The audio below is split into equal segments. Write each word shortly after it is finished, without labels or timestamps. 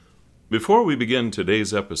Before we begin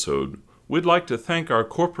today's episode, we'd like to thank our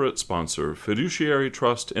corporate sponsor, Fiduciary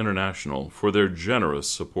Trust International, for their generous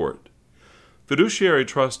support. Fiduciary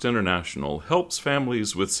Trust International helps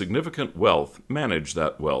families with significant wealth manage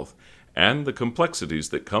that wealth and the complexities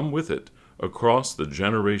that come with it across the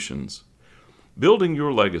generations. Building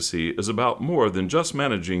your legacy is about more than just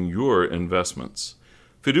managing your investments.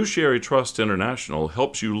 Fiduciary Trust International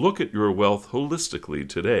helps you look at your wealth holistically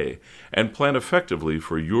today and plan effectively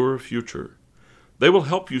for your future. They will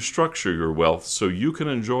help you structure your wealth so you can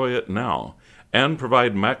enjoy it now and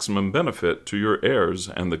provide maximum benefit to your heirs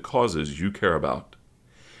and the causes you care about.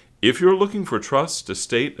 If you're looking for trust,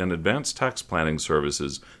 estate, and advanced tax planning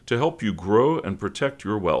services to help you grow and protect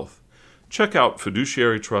your wealth, check out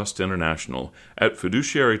Fiduciary Trust International at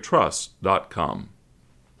fiduciarytrust.com.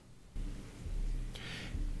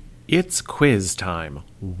 It's quiz time.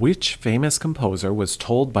 Which famous composer was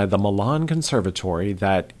told by the Milan Conservatory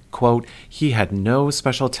that, quote, he had no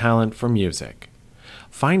special talent for music?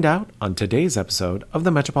 Find out on today's episode of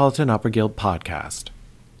the Metropolitan Opera Guild podcast.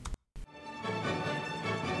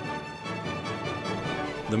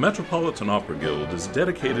 The Metropolitan Opera Guild is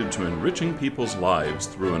dedicated to enriching people's lives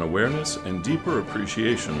through an awareness and deeper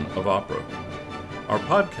appreciation of opera. Our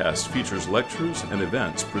podcast features lectures and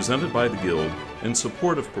events presented by the Guild in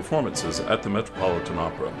support of performances at the Metropolitan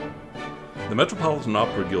Opera. The Metropolitan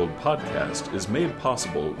Opera Guild podcast is made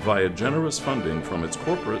possible via generous funding from its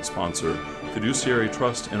corporate sponsor, Fiduciary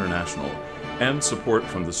Trust International, and support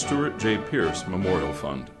from the Stuart J. Pierce Memorial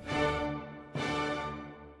Fund.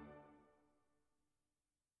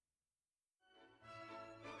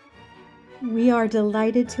 We are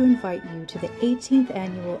delighted to invite you to the 18th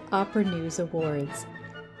Annual Opera News Awards.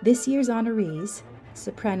 This year's honorees,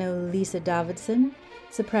 soprano Lisa Davidson,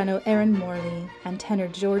 soprano Erin Morley, and tenor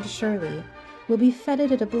George Shirley, will be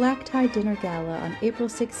feted at a black-tie dinner gala on April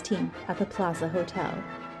 16th at the Plaza Hotel.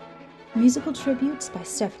 Musical tributes by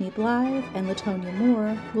Stephanie Blythe and Latonia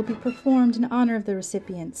Moore will be performed in honor of the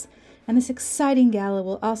recipients, and this exciting gala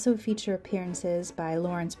will also feature appearances by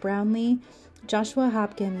Lawrence Brownlee, Joshua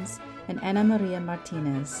Hopkins, and Ana Maria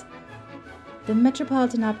Martinez. The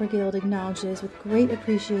Metropolitan Opera Guild acknowledges with great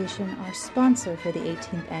appreciation our sponsor for the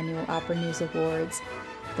 18th Annual Opera News Awards,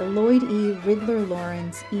 the Lloyd E. Riddler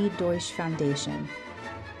Lawrence E. Deutsch Foundation.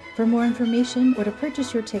 For more information or to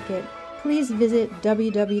purchase your ticket, please visit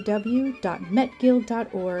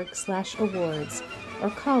www.metguild.org/awards or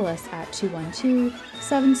call us at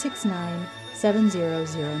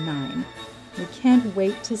 212-769-7009. We can't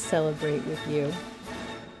wait to celebrate with you.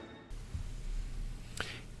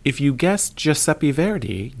 If you guessed Giuseppe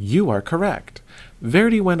Verdi, you are correct.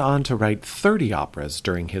 Verdi went on to write 30 operas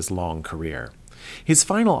during his long career. His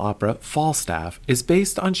final opera, Falstaff, is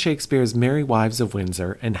based on Shakespeare's Merry Wives of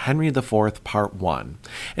Windsor and Henry IV Part 1,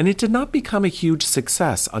 and it did not become a huge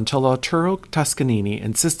success until Arturo Toscanini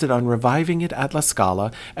insisted on reviving it at La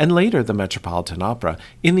Scala and later the Metropolitan Opera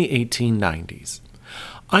in the 1890s.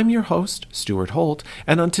 I'm your host, Stuart Holt,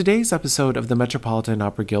 and on today's episode of the Metropolitan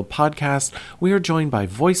Opera Guild podcast, we are joined by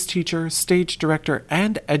voice teacher, stage director,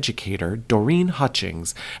 and educator Doreen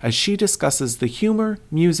Hutchings as she discusses the humor,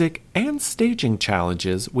 music, and staging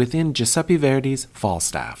challenges within Giuseppe Verdi's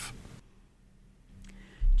Falstaff.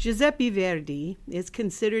 Giuseppe Verdi is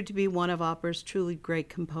considered to be one of opera's truly great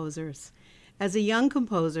composers. As a young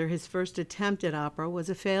composer, his first attempt at opera was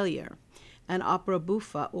a failure. An opera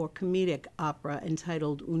buffa, or comedic opera,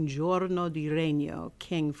 entitled Un giorno di regno,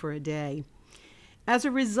 King for a Day. As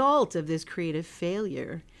a result of this creative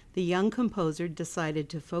failure, the young composer decided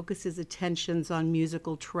to focus his attentions on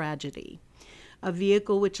musical tragedy, a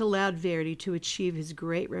vehicle which allowed Verdi to achieve his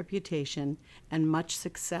great reputation and much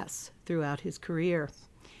success throughout his career.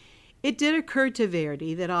 It did occur to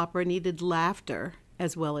Verdi that opera needed laughter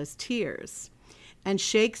as well as tears, and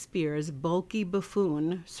Shakespeare's bulky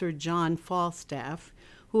buffoon, Sir John Falstaff,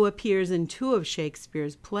 who appears in 2 of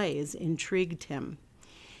Shakespeare's plays, intrigued him.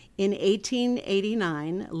 In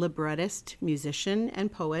 1889, librettist, musician,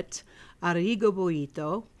 and poet Arrigo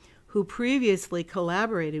Boito, who previously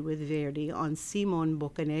collaborated with Verdi on Simon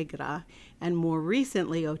Boccanegra and more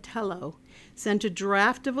recently Otello, sent a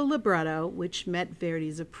draft of a libretto which met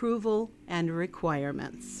Verdi's approval and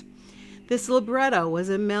requirements. This libretto was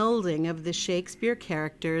a melding of the Shakespeare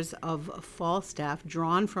characters of Falstaff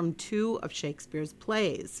drawn from 2 of Shakespeare's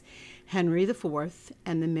plays, Henry IV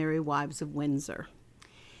and the Merry Wives of Windsor.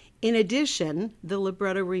 In addition, the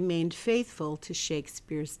libretto remained faithful to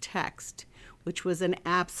Shakespeare's text, which was an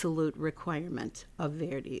absolute requirement of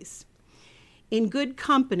Verdi's. In good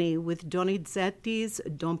company with Donizetti's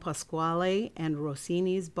Don Pasquale and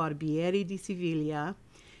Rossini's Barbieri di Siviglia,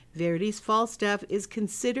 Verdi's Falstaff is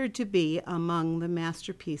considered to be among the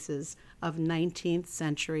masterpieces of 19th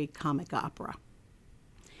century comic opera.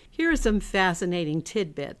 Here are some fascinating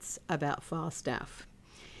tidbits about Falstaff.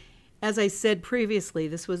 As I said previously,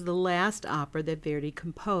 this was the last opera that Verdi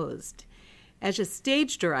composed. As a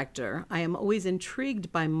stage director, I am always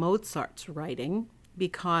intrigued by Mozart's writing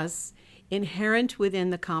because inherent within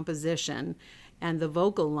the composition and the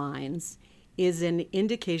vocal lines is an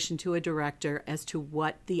indication to a director as to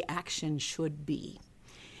what the action should be.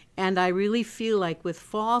 And I really feel like with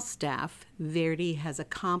Falstaff, Verdi has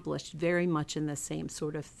accomplished very much in the same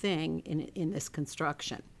sort of thing in this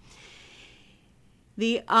construction.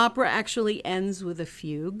 The opera actually ends with a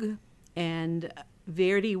fugue, and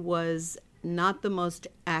Verdi was not the most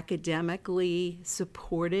academically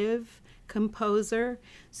supportive composer,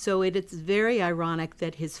 so it's very ironic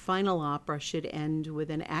that his final opera should end with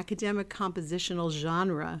an academic compositional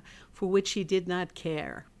genre for which he did not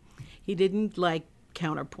care. He didn't like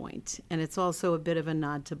counterpoint, and it's also a bit of a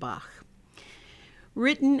nod to Bach.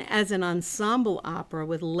 Written as an ensemble opera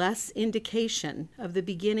with less indication of the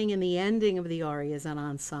beginning and the ending of the arias and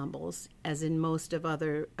ensembles, as in most of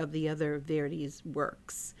the other Verdi's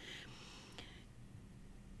works,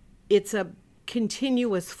 it's a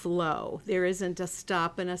continuous flow. There isn't a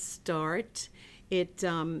stop and a start. It's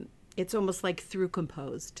almost like through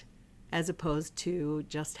composed, as opposed to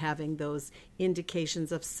just having those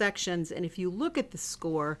indications of sections. And if you look at the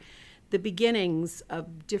score, the beginnings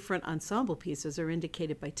of different ensemble pieces are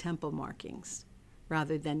indicated by tempo markings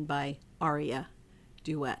rather than by aria,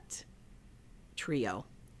 duet, trio.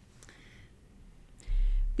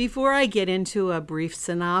 Before I get into a brief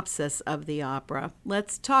synopsis of the opera,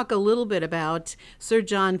 let's talk a little bit about Sir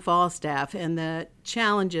John Falstaff and the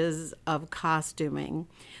challenges of costuming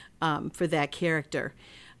for that character.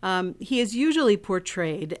 He is usually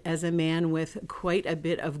portrayed as a man with quite a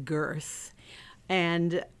bit of girth,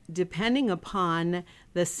 and depending upon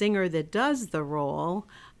the singer that does the role,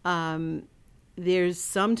 there's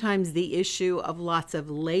sometimes the issue of lots of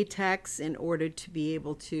latex in order to be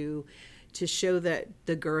able to show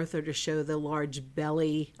the girth or to show the large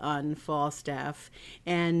belly on Falstaff,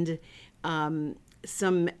 and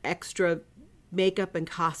some extra makeup and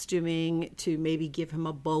costuming to maybe give him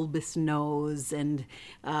a bulbous nose, and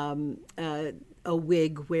a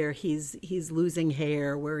wig where he's losing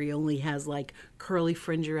hair, where he only has like curly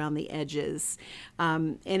fringe around the edges,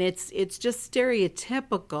 and it's just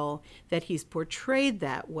stereotypical that he's portrayed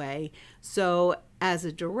that way. So as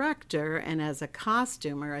a director and as a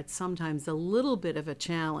costumer, it's sometimes a little bit of a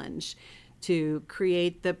challenge to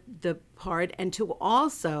create the part and to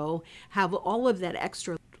also have all of that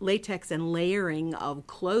extra latex and layering of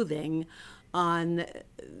clothing on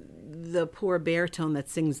the poor baritone that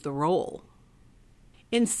sings the role.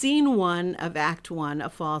 In scene 1 of Act 1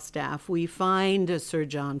 of Falstaff, we find Sir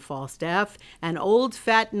John Falstaff, an old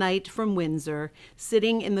fat knight from Windsor,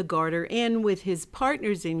 sitting in the Garter Inn with his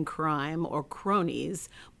partners in crime, or cronies,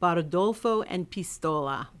 Bardolfo and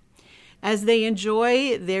Pistola. As they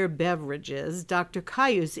enjoy their beverages, Dr.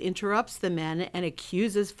 Caius interrupts the men and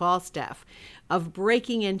accuses Falstaff of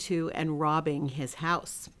breaking into and robbing his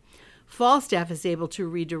house. Falstaff is able to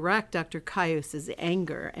redirect Dr. Caius's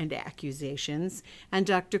anger and accusations, and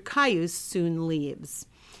Dr. Caius soon leaves.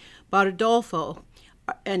 Bardolfo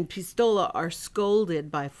and Pistola are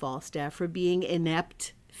scolded by Falstaff for being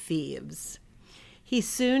inept thieves. He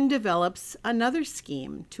soon develops another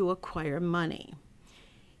scheme to acquire money.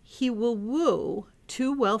 He will woo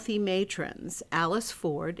two wealthy matrons, Alice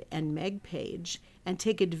Ford and Meg Page, and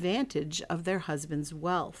take advantage of their husband's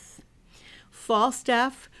wealth.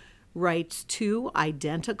 Falstaff writes 2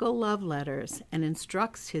 identical love letters and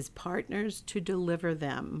instructs his partners to deliver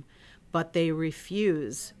them, but they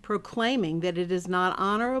refuse, proclaiming that it is not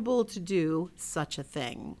honorable to do such a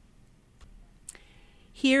thing.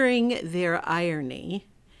 Hearing their irony,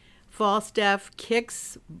 Falstaff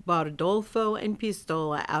kicks Bardolfo and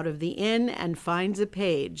Pistola out of the inn and finds a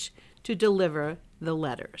page to deliver the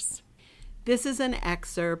letters. This is an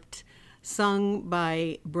excerpt sung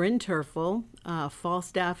by Bryn Terfel,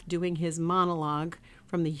 Falstaff doing his monologue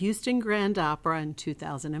from the Houston Grand Opera in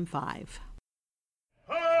 2005.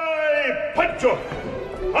 Ai, Paggio!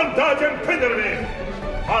 Andate a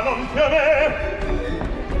prendermi, ma non più a me!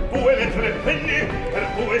 2 lettere penni per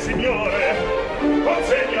 2 signore,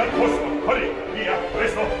 consegna al posto, corri, via,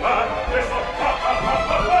 presto, presto,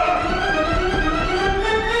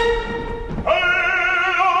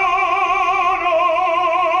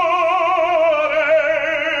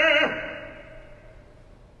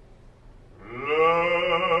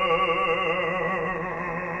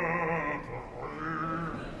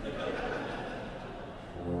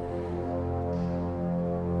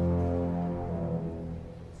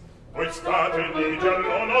 estate di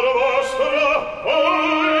giall'onor vostro,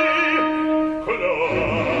 oi, colà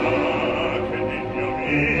che digno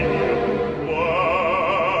mio,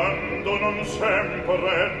 quando non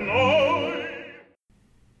sempre noi.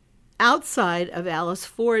 Outside of Alice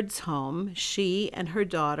Ford's home, she and her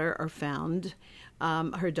daughter are found.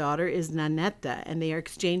 Her daughter is Nanetta, and they are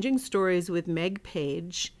exchanging stories with Meg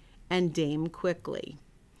Page and Dame Quickly.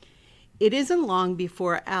 It isn't long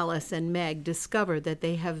before Alice and Meg discover that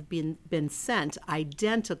they have been sent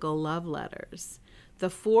identical love letters.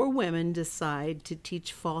 The four women decide to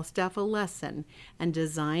teach Falstaff a lesson and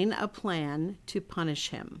design a plan to punish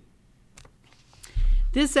him.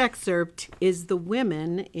 This excerpt is the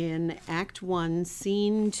women in Act 1,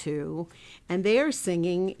 Scene 2, and they are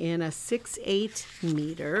singing in a 6/8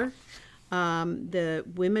 meter. The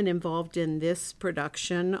women involved in this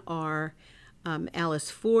production are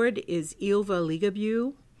Alice Ford is Ylva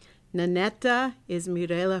Ligabue, Nanetta is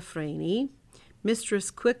Mirella Freni,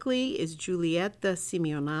 Mistress Quickly is Giulietta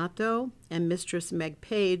Simeonato, and Mistress Meg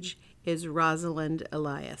Page is Rosalind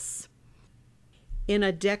Elias. In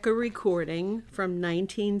a Decca recording from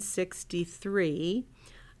 1963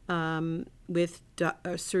 with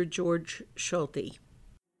Sir George Schulte.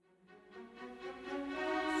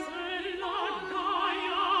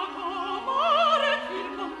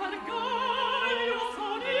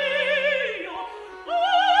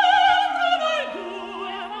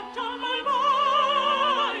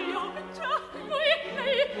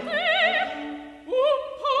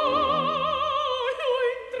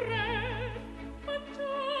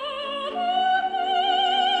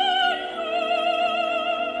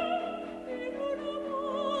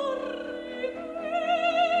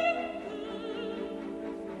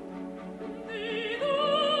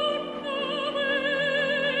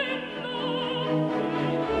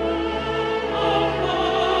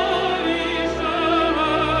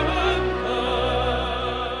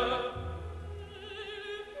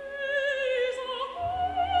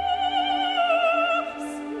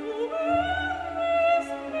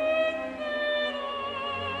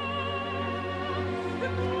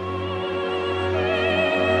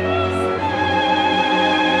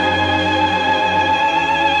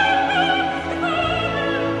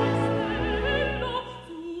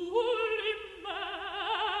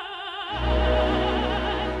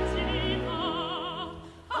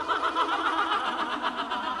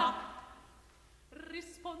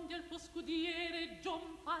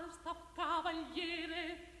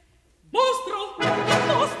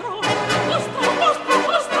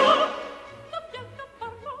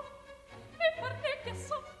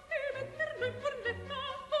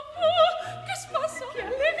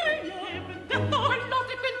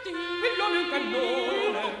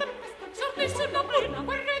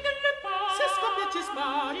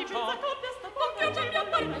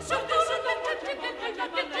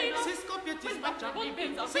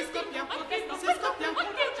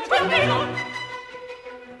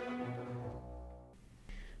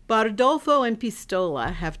 Bardolfo and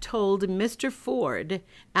Pistola have told Mr. Ford,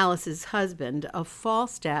 Alice's husband, of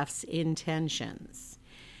Falstaff's intentions.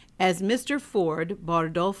 As Mr. Ford,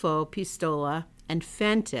 Bardolfo, Pistola, and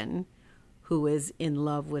Fenton, who is in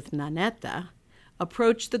love with Nanetta,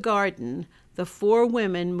 approach the garden, the four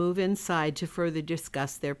women move inside to further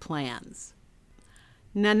discuss their plans.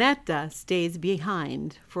 Nanetta stays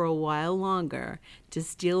behind for a while longer to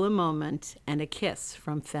steal a moment and a kiss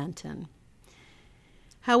from Fenton.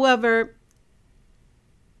 However,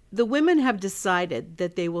 the women have decided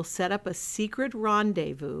that they will set up a secret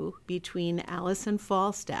rendezvous between Alice and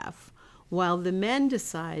Falstaff, while the men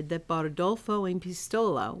decide that Bardolfo and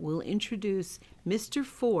Pistola will introduce Mr.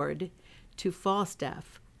 Ford to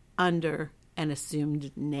Falstaff under an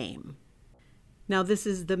assumed name. Now, this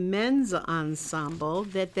is the men's ensemble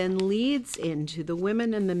that then leads into the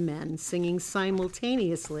women and the men singing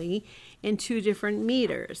simultaneously in two different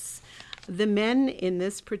meters. The men in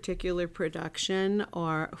this particular production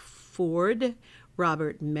are Ford,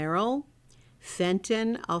 Robert Merrill,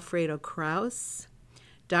 Fenton, Alfredo Kraus,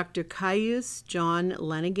 Dr. Caius, John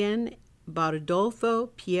Lenigan,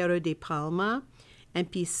 Bardolfo, Piero de Palma,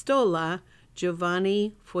 and Pistola,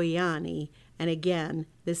 Giovanni Foiani. And again,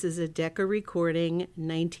 this is a Decca recording,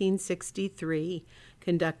 1963,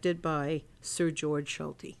 conducted by Sir George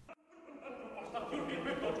Schulte.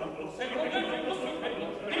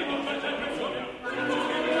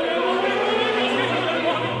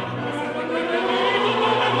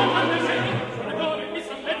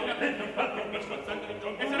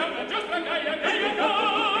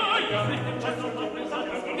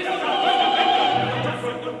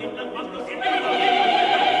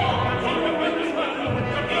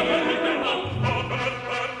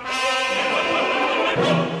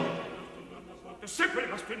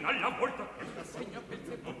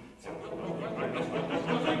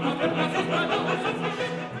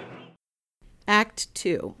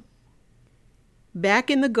 2. Back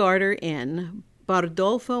in the Garter Inn,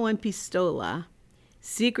 Bardolfo and Pistola,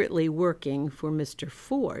 secretly working for Mr.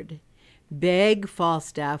 Ford, beg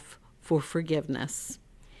Falstaff for forgiveness.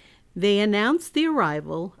 They announce the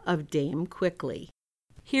arrival of Dame Quickly.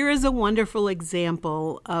 Here is a wonderful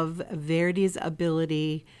example of Verdi's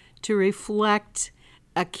ability to reflect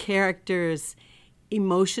a character's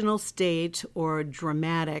emotional state or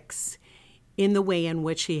dramatics in the way in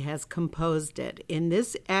which he has composed it. In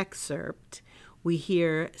this excerpt, we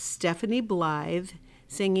hear Stephanie Blythe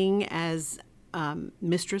singing as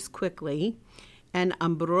Mistress Quickly and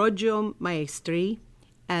Ambrogio Maestri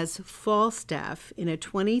as Falstaff in a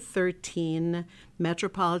 2013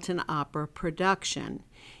 Metropolitan Opera production.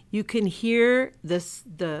 You can hear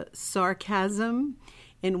the sarcasm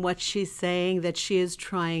in what she's saying, that she is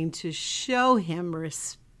trying to show him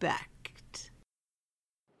respect.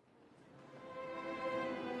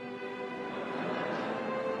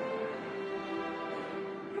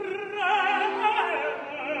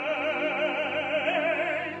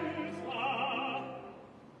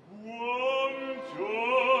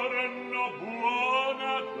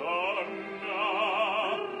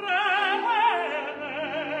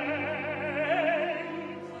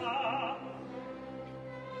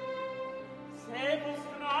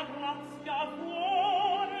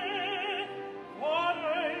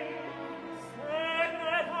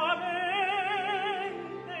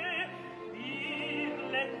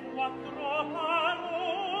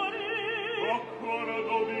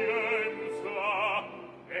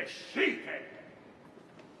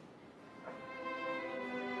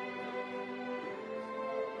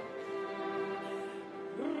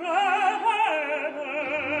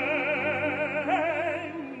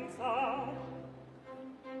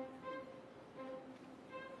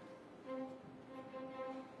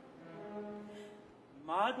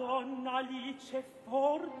 Madonna Alice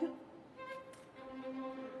Ford.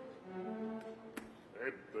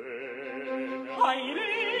 Ebbene.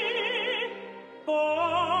 Ahimè,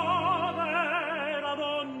 povera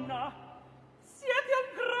donna, siete un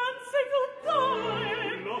gran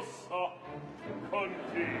seduttore. Lo so,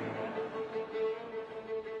 continua.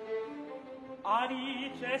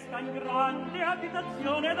 Alice sta in grande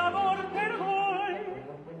abitazione d'amor per voi.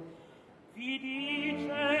 Vi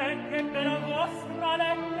dice che per la vostra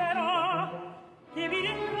lettera che vi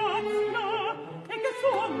ringrazia e che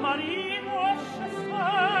suo marito esce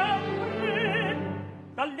sempre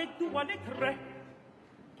dalle 2 alle 3.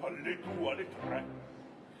 Dalle 2 alle 3.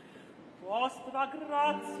 Vostra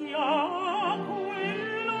grazia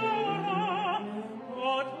quell'ora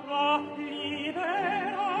potrà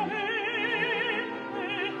liberamente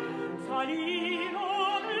salire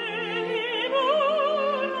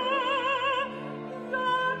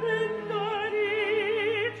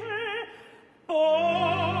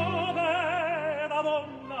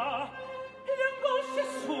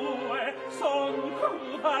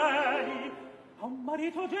a un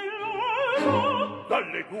marito geloso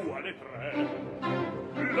dalle 2 alle 3.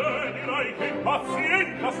 Le dirai che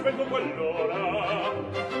impaziente aspetto quell'ora.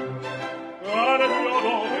 Al mio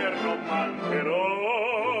dover non mancherò.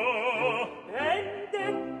 Ben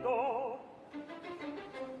detto.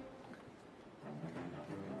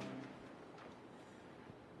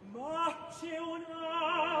 Ma c'è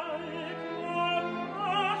un'altra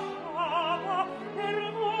lasciata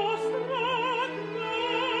per vostra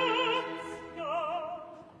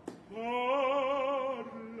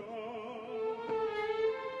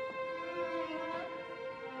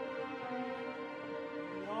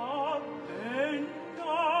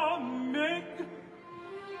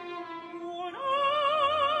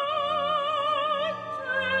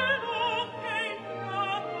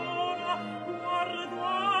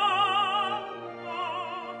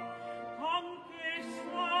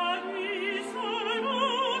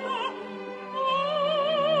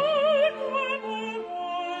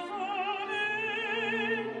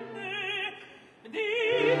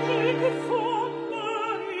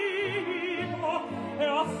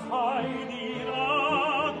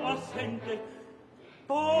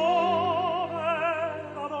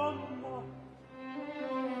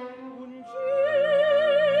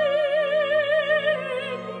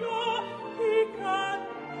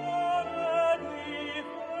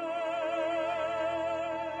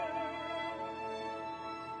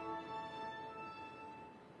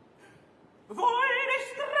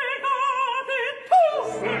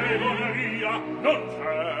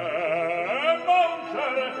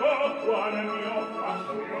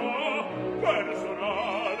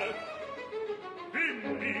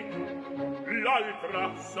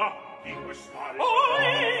l'altra sa di quest'altro.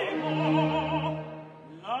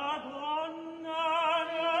 La donna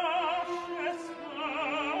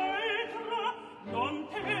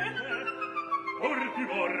ti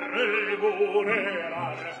vorrevo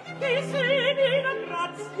rerar. Che sedi la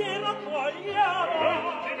grazia e la voglia.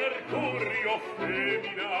 Di Mercurio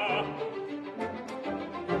femina.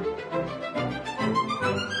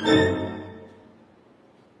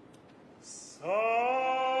 Saluto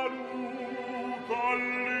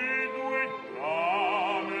alle due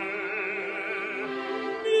dame.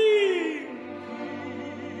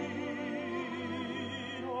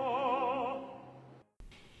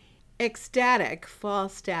 Ecstatic,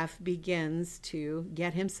 Falstaff begins to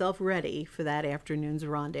get himself ready for that afternoon's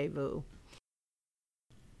rendezvous.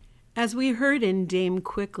 As we heard in Dame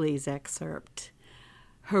Quickly's excerpt,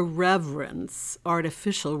 her reverence,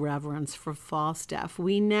 artificial reverence for Falstaff,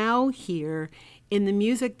 we now hear in the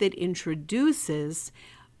music that introduces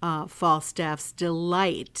Falstaff's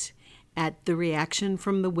delight at the reaction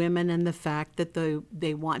from the women and the fact that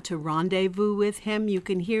they want to rendezvous with him. You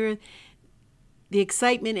can hear the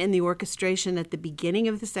excitement in the orchestration at the beginning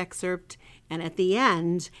of this excerpt and at the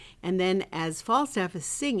end. And then as Falstaff is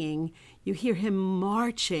singing, you hear him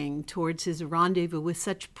marching towards his rendezvous with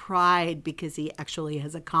such pride because he actually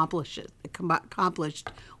has accomplished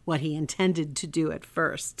what he intended to do at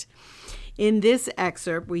first. In this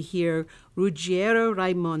excerpt, we hear Ruggiero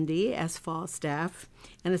Raimondi as Falstaff,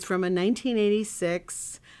 and it's from a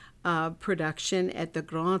 1986 production at the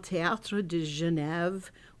Grand Théâtre de Genève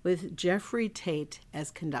with Geoffrey Tate as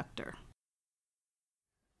conductor.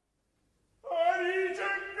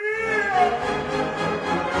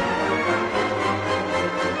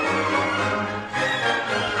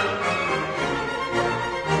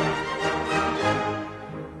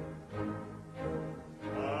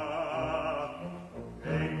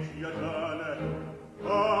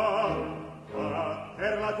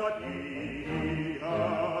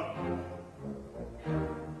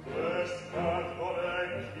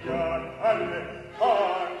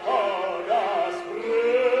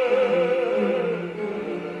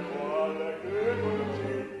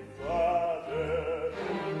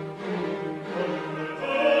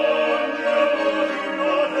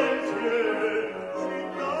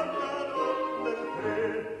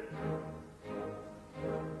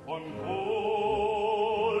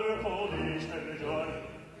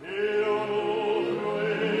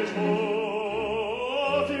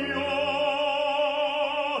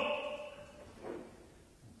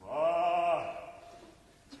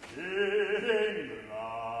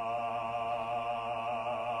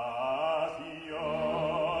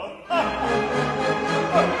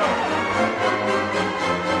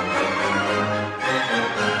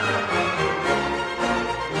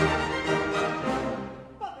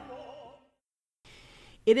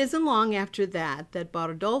 It isn't long after that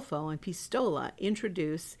Bardolfo and Pistola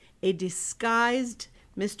introduce a disguised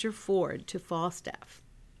Mr. Ford to Falstaff.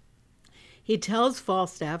 He tells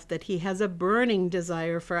Falstaff that he has a burning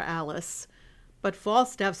desire for Alice, but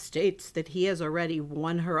Falstaff states that he has already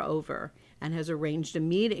won her over and has arranged a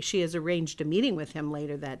meeting. She has arranged a meeting with him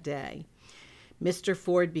later that day. Mr.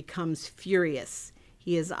 Ford becomes furious.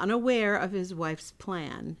 He is unaware of his wife's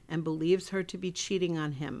plan and believes her to be cheating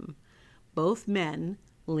on him. Both men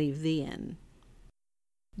leave the inn.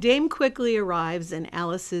 Dame Quickly arrives in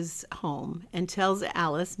Alice's home and tells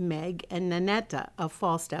Alice, Meg, and Nannetta of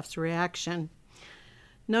Falstaff's reaction.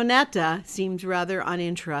 Nannetta seems rather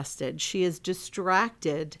uninterested. She is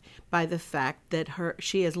distracted by the fact that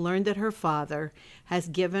she has learned that her father has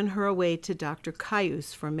given her away to Dr.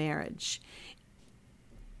 Caius for marriage.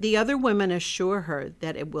 The other women assure her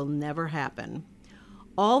that it will never happen.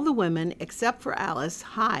 All the women, except for Alice,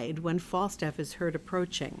 hide when Falstaff is heard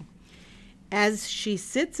approaching. As she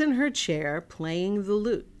sits in her chair playing the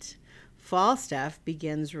lute, Falstaff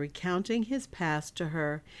begins recounting his past to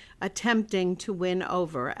her, attempting to win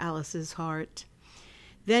over Alice's heart.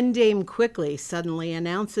 Then Dame Quickly suddenly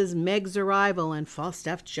announces Meg's arrival, and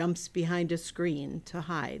Falstaff jumps behind a screen to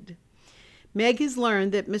hide. Meg has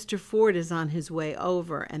learned that Mr. Ford is on his way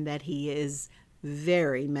over and that he is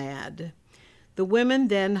very mad. The women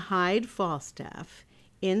then hide Falstaff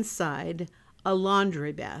inside a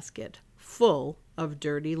laundry basket full of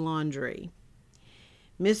dirty laundry.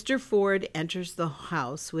 Mr. Ford enters the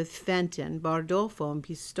house with Fenton, Bardolfo, and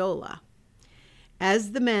Pistola.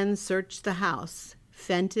 As the men search the house,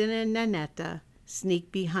 Fenton and Nannetta sneak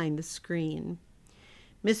behind the screen.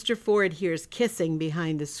 Mr. Ford hears kissing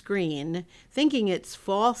behind the screen. Thinking it's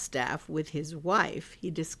Falstaff with his wife, he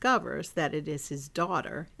discovers that it is his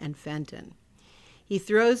daughter and Fenton. He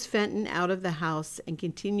throws Fenton out of the house and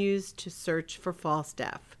continues to search for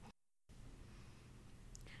Falstaff.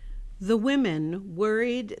 The women,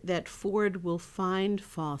 worried that Ford will find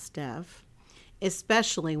Falstaff,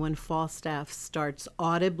 especially when Falstaff starts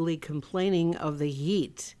audibly complaining of the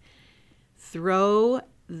heat. Throw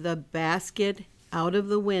the basket out of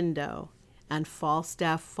the window, and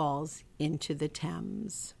Falstaff falls into the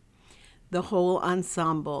Thames. The whole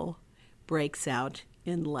ensemble breaks out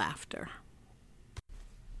in laughter.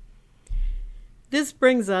 This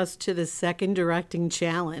brings us to the second directing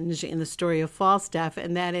challenge in the story of Falstaff,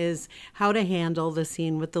 and that is how to handle the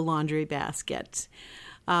scene with the laundry basket.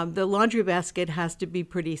 The laundry basket has to be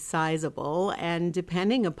pretty sizable, and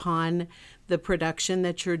depending upon the production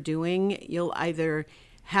that you're doing, you'll either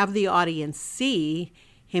have the audience see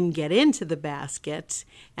him get into the basket,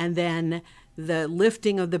 and then the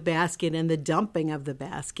lifting of the basket and the dumping of the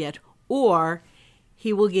basket, or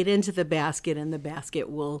he will get into the basket and the basket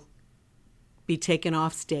will be taken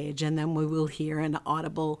off stage, and then we will hear an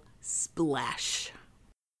audible splash.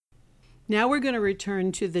 Now we're going to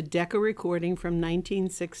return to the Decca recording from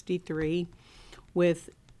 1963 with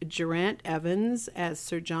Geraint Evans as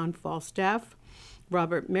Sir John Falstaff,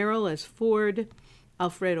 Robert Merrill as Ford,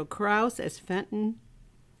 Alfredo Kraus as Fenton,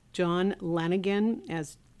 John Lanigan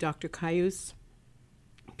as Dr. Caius,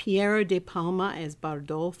 Piero de Palma as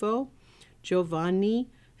Bardolfo, Giovanni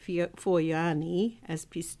Foiani as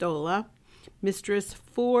Pistola, Mistress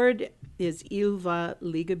Ford is Ilva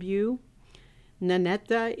Ligabue,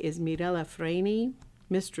 Nanetta is Mirella Freni,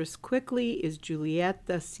 Mistress Quickly is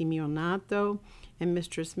Giulietta Simeonato, and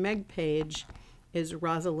Mistress Meg Page is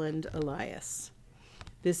Rosalind Elias.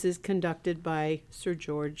 This is conducted by Sir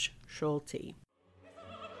George Scholti.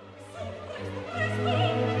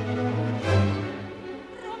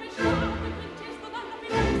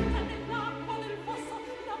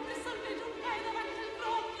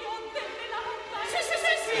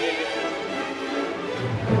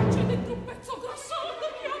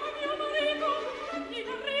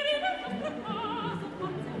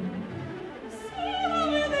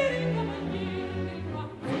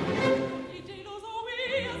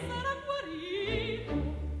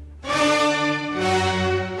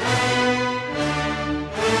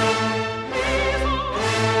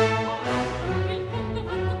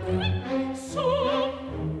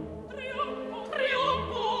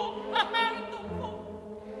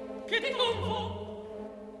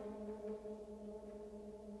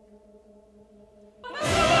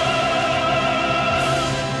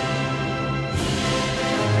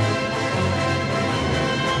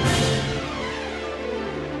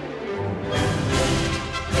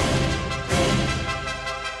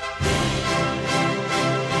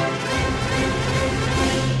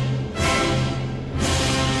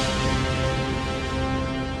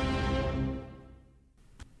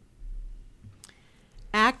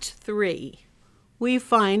 Act 3. We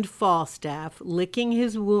find Falstaff licking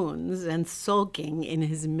his wounds and sulking in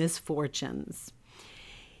his misfortunes.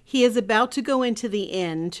 He is about to go into the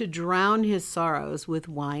inn to drown his sorrows with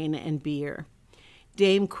wine and beer.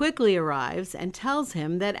 Dame Quickly arrives and tells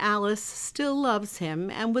him that Alice still loves him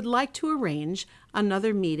and would like to arrange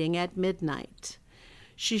another meeting at midnight.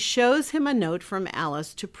 She shows him a note from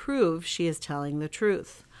Alice to prove she is telling the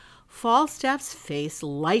truth. Falstaff's face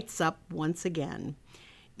lights up once again.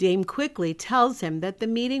 Dame Quickly tells him that the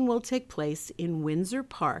meeting will take place in Windsor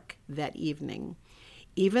Park that evening,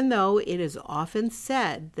 even though it is often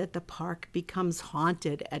said that the park becomes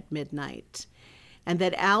haunted at midnight, and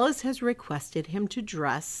that Alice has requested him to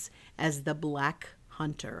dress as the Black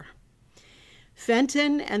Hunter.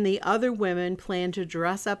 Fenton and the other women plan to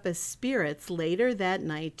dress up as spirits later that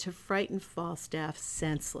night to frighten Falstaff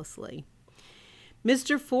senselessly.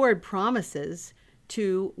 Mr. Ford promises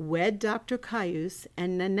to wed Dr. Caius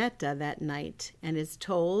and Nanetta that night and is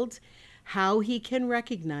told how he can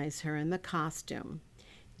recognize her in the costume.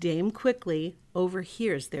 Dame Quickly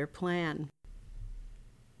overhears their plan.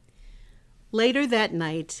 Later that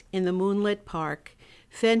night, in the moonlit park,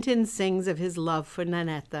 Fenton sings of his love for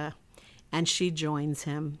Nanetta, and she joins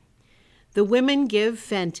him. The women give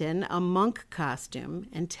Fenton a monk costume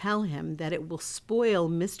and tell him that it will spoil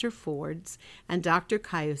Mr. Ford's and Dr.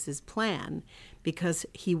 Caius's plan because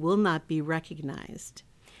he will not be recognized.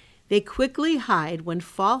 They quickly hide when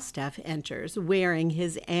Falstaff enters wearing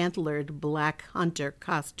his antlered Black Hunter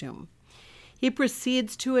costume. He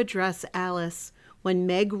proceeds to address Alice when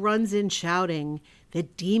Meg runs in shouting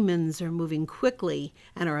that demons are moving quickly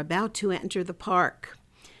and are about to enter the park.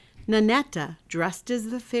 Nanetta, dressed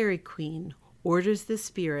as the Fairy Queen, orders the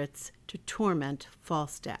spirits to torment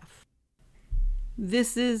Falstaff.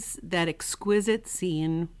 This is that exquisite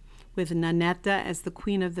scene with Nanetta as the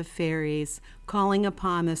Queen of the Fairies, calling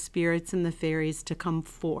upon the spirits and the fairies to come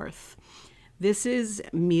forth. This is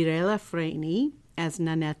Mirella Freni as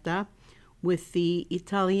Nanetta, with the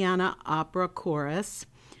Italiana Opera Chorus,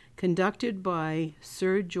 conducted by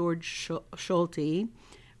Sir George Solti,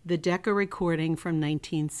 the Decca recording from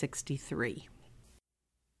 1963.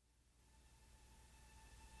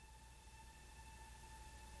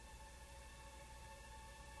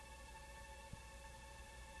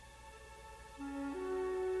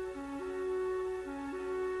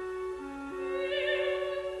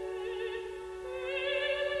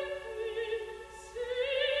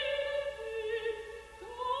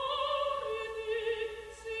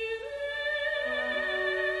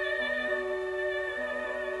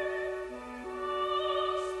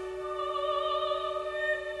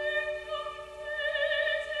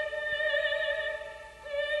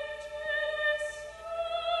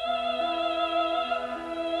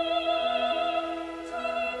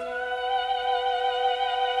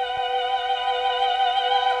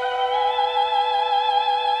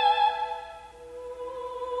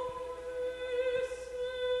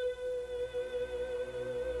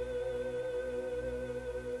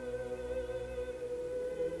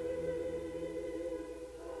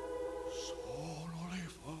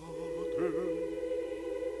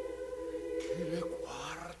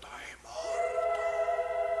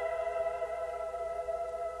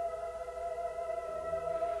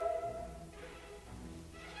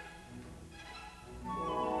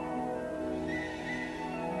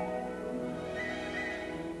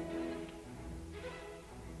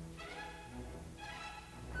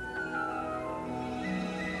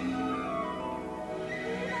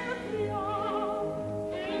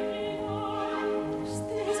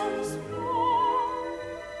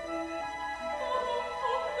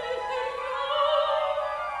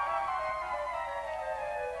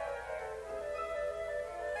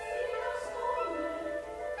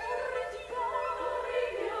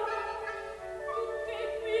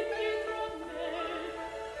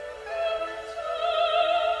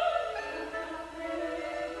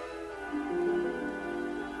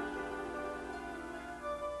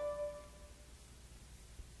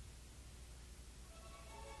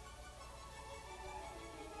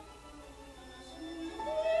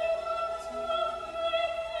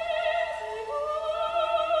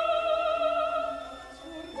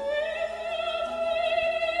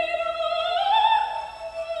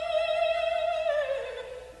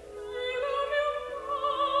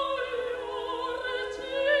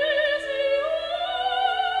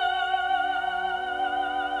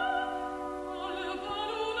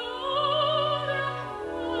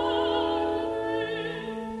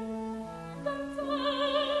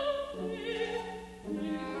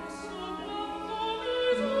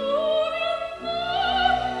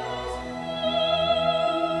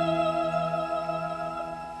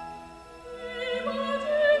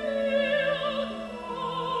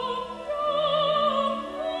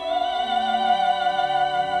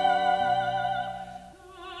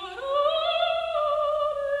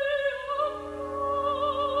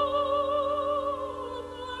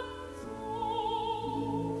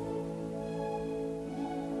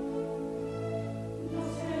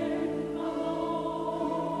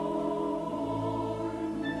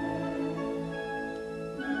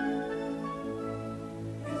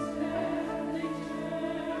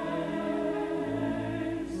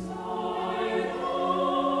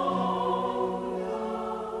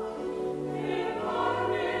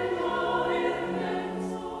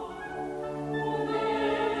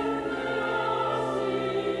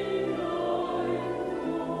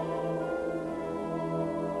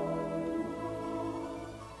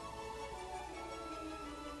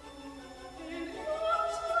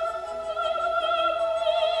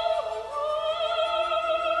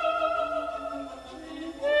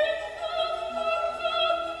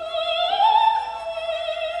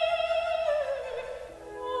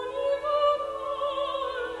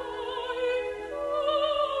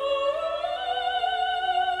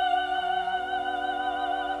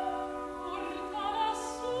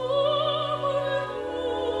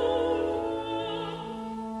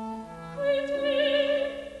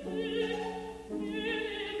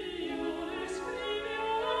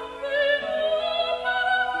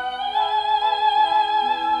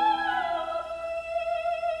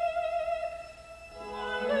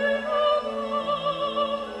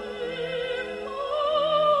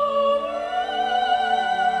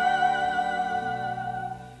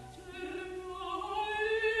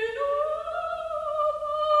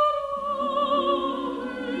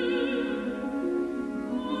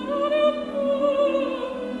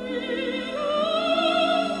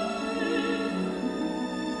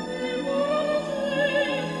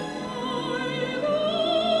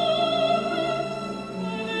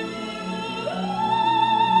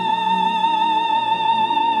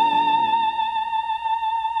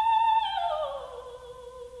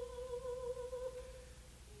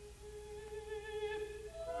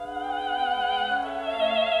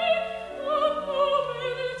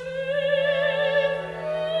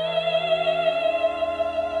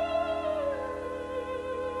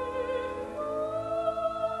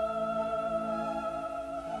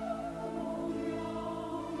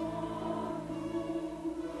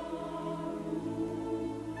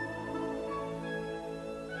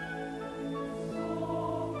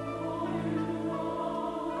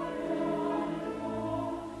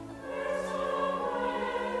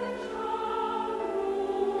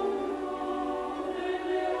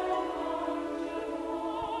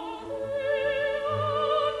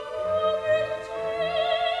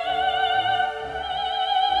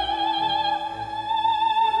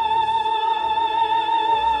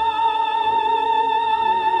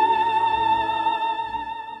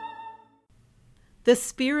 The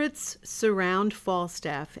spirits surround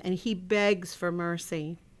Falstaff, and he begs for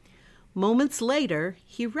mercy. Moments later,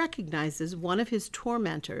 he recognizes one of his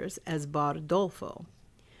tormentors as Bardolfo.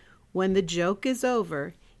 When the joke is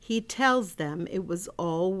over, he tells them it was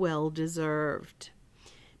all well deserved.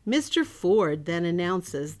 Mr. Ford then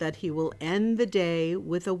announces that he will end the day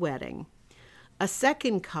with a wedding. A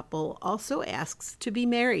second couple also asks to be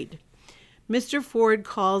married. Mr. Ford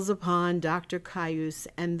calls upon Dr. Caius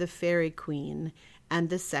and the Fairy Queen and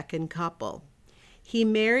the second couple. He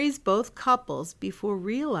marries both couples before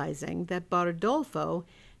realizing that Bardolfo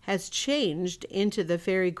has changed into the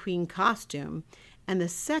Fairy Queen costume, and the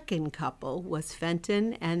second couple was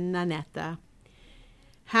Fenton and Nannetta.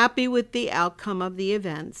 Happy with the outcome of the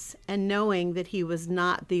events, and knowing that he was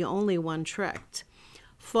not the only one tricked,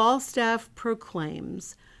 Falstaff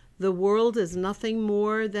proclaims, "The world is nothing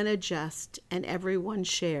more than a jest, and everyone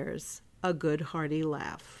shares a good hearty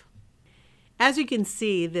laugh." As you can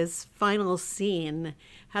see, this final scene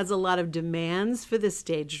has a lot of demands for the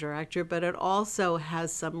stage director, but it also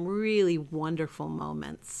has some really wonderful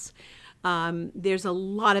moments. There's a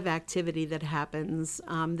lot of activity that happens.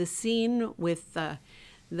 The scene with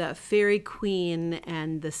the Fairy Queen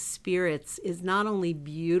and the spirits is not only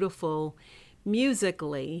beautiful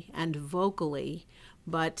musically and vocally,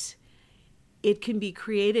 but it can be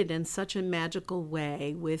created in such a magical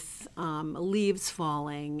way with leaves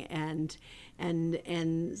falling and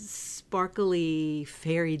sparkly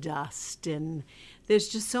fairy dust, and there's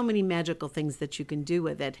just so many magical things that you can do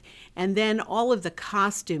with it. And then all of the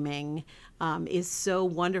costuming is so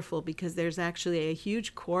wonderful because there's actually a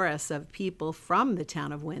huge chorus of people from the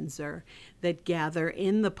town of Windsor that gather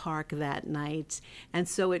in the park that night. And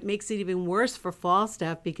so it makes it even worse for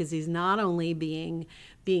Falstaff because he's not only being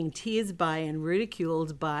teased by and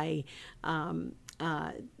ridiculed by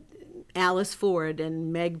Alice Ford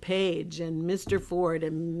and Meg Page and Mr. Ford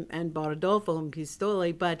and Bardolfo and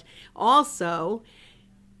Pistole, but also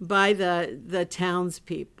by the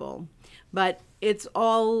townspeople. But it's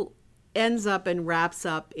all ends up and wraps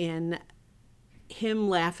up in him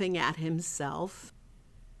laughing at himself.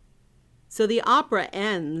 So the opera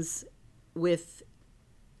ends with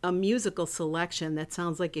a musical selection that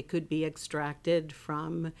sounds like it could be extracted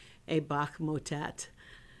from a Bach motet,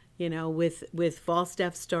 with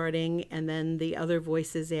Falstaff starting and then the other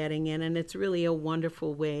voices adding in. And it's really a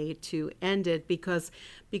wonderful way to end it because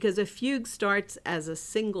a fugue starts as a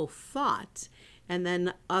single thought and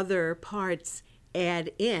then other parts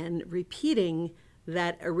add in, repeating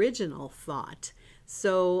that original thought.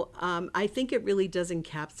 So I think it really does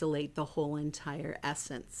encapsulate the whole entire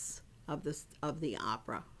essence of the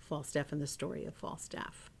opera, Falstaff and the Story of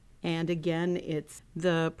Falstaff. And again, it's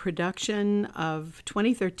the production of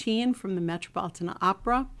 2013 from the Metropolitan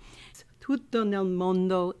Opera. Tutto nel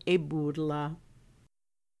mondo è burla.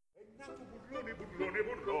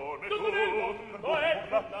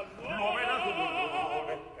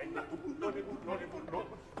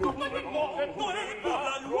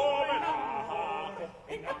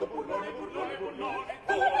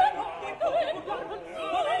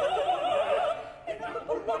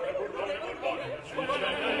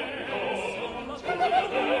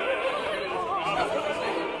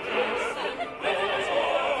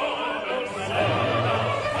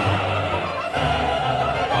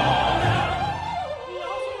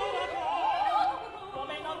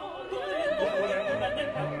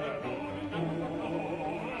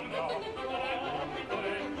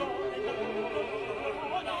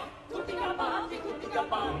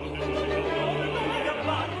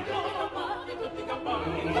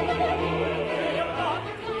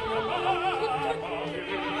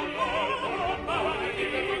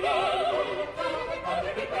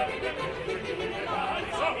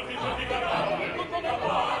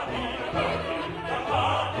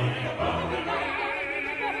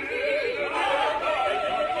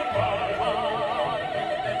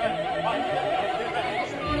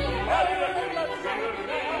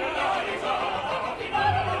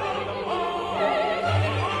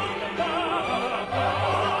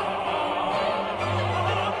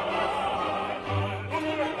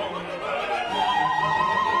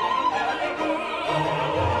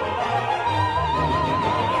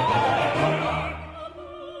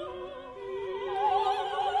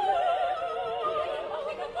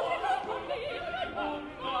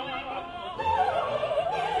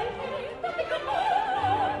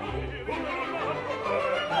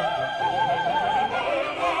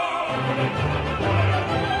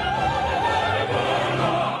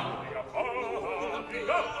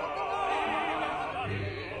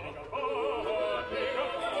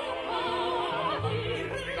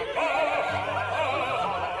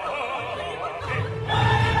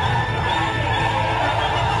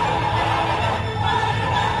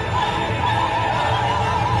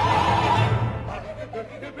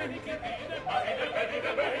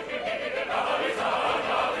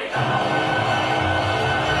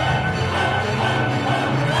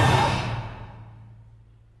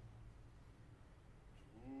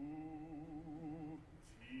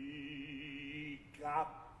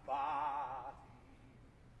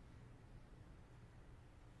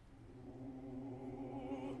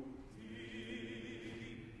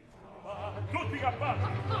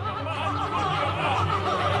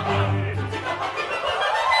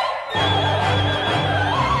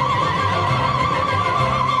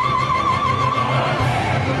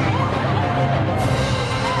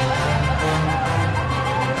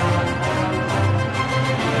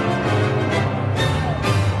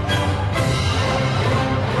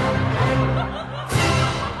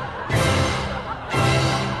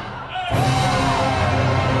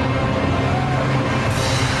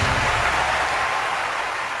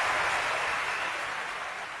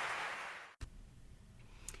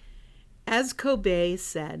 As Courbet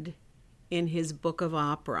said in his Book of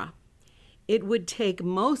Opera, it would take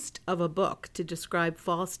most of a book to describe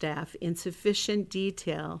Falstaff in sufficient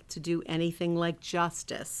detail to do anything like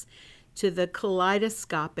justice to the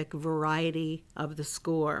kaleidoscopic variety of the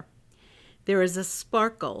score. There is a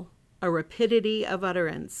sparkle, a rapidity of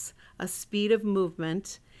utterance, a speed of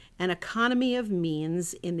movement, an economy of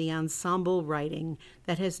means in the ensemble writing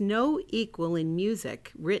that has no equal in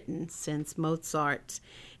music written since Mozart,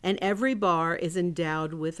 and every bar is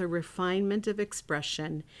endowed with a refinement of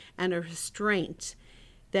expression and a restraint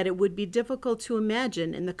that it would be difficult to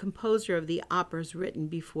imagine in the composer of the operas written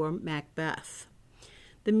before Macbeth.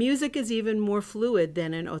 The music is even more fluid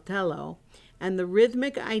than in Othello, and the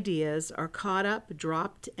rhythmic ideas are caught up,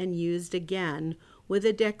 dropped, and used again with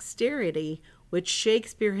a dexterity which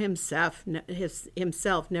Shakespeare himself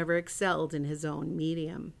never excelled in his own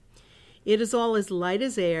medium. It is all as light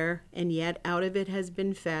as air, and yet out of it has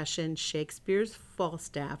been fashioned Shakespeare's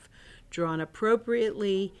Falstaff, drawn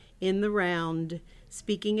appropriately in the round,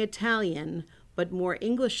 speaking Italian, but more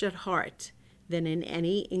English at heart than in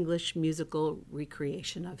any English musical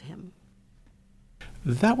recreation of him.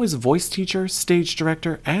 That was voice teacher, stage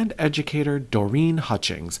director, and educator Doreen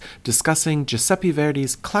Hutchings discussing Giuseppe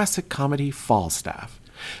Verdi's classic comedy Falstaff.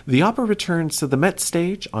 The opera returns to the Met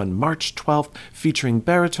stage on March 12th, featuring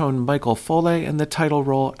baritone Michael Foley in the title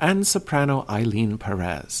role and soprano Eileen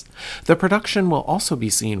Perez. The production will also be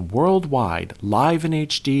seen worldwide, live in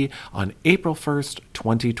HD, on April 1st,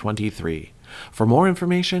 2023. For more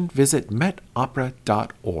information, visit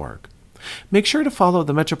metopera.org. Make sure to follow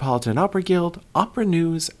the Metropolitan Opera Guild, Opera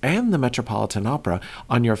News, and the Metropolitan Opera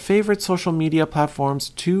on your favorite social media platforms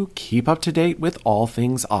to keep up to date with all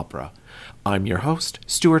things opera. I'm your host,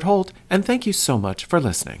 Stuart Holt, and thank you so much for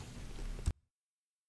listening.